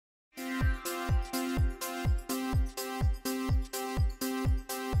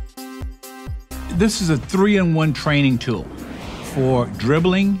This is a 3-in-1 training tool for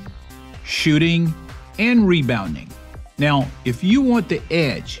dribbling, shooting, and rebounding. Now, if you want the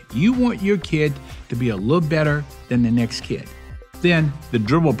edge, you want your kid to be a little better than the next kid, then the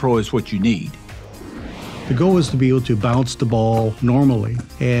DribblePro is what you need. The goal is to be able to bounce the ball normally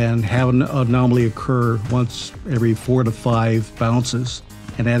and have an anomaly occur once every 4 to 5 bounces.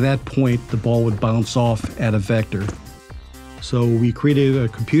 And at that point, the ball would bounce off at a vector. So we created a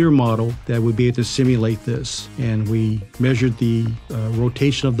computer model that would be able to simulate this. And we measured the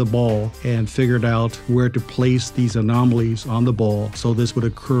rotation of the ball and figured out where to place these anomalies on the ball so this would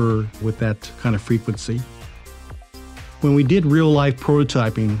occur with that kind of frequency. When we did real-life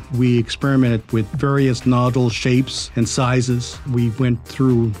prototyping, we experimented with various nodule shapes and sizes. We went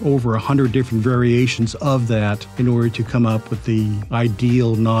through over 100 different variations of that in order to come up with the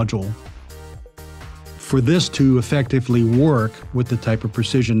ideal nodule. For this to effectively work with the type of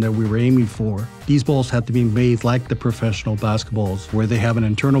precision that we were aiming for, these balls have to be made like the professional basketballs, where they have an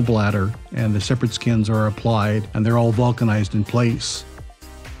internal bladder and the separate skins are applied and they're all vulcanized in place.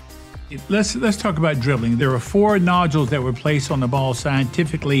 Let's talk about dribbling. There are 4 nodules that were placed on the ball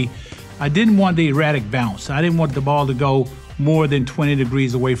scientifically. I didn't want the erratic bounce. I didn't want the ball to go more than 20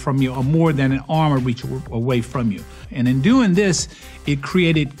 degrees away from you or more than an arm reach away from you. And in doing this, it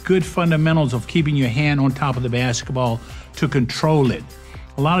created good fundamentals of keeping your hand on top of the basketball to control it.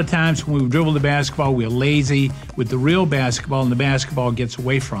 A lot of times when we dribble the basketball, we're lazy with the real basketball and the basketball gets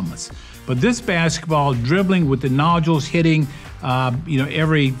away from us. But this basketball, dribbling with the nodules hitting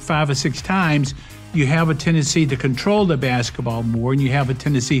every 5 or 6 times, you have a tendency to control the basketball more and you have a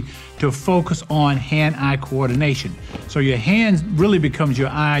tendency to focus on hand-eye coordination. So your hands really becomes your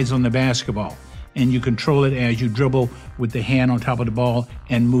eyes on the basketball and you control it as you dribble with the hand on top of the ball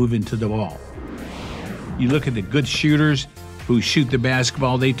and move into the ball. You look at the good shooters who shoot the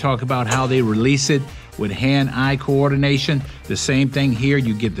basketball, they talk about how they release it with hand-eye coordination. The same thing here,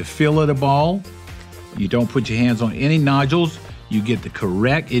 you get the feel of the ball. You don't put your hands on any nodules. You get the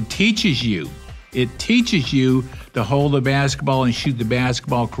correct, it teaches you to hold the basketball and shoot the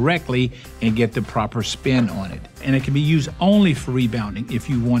basketball correctly and get the proper spin on it. And it can be used only for rebounding if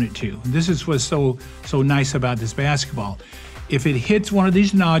you want it to. This is what's so nice about this basketball. If it hits one of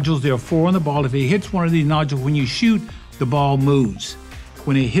these nodules, there are 4 on the ball. If it hits one of these nodules, when you shoot, the ball moves.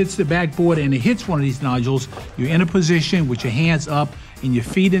 When it hits the backboard and it hits one of these nodules, you're in a position with your hands up and your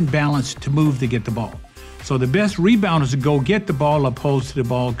feet in balance to move to get the ball. So the best rebounders to go get the ball opposed to the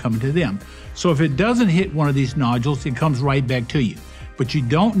ball coming to them. So if it doesn't hit one of these nodules, it comes right back to you. But you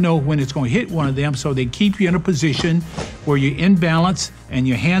don't know when it's going to hit one of them, so they keep you in a position where you're in balance and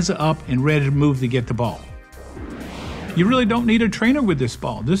your hands are up and ready to move to get the ball. You really don't need a trainer with this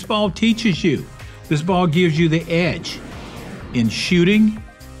ball. This ball teaches you. This ball gives you the edge in shooting,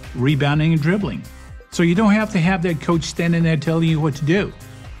 rebounding, and dribbling. So you don't have to have that coach standing there telling you what to do.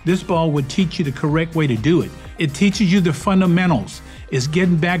 This ball would teach you the correct way to do it. It teaches you the fundamentals. It's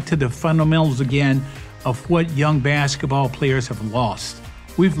getting back to the fundamentals again of what young basketball players have lost.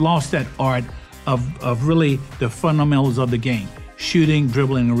 We've lost that art of really the fundamentals of the game, shooting,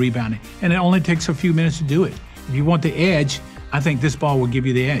 dribbling, and rebounding. And it only takes a few minutes to do it. If you want the edge, I think this ball will give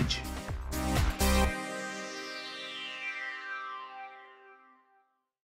you the edge.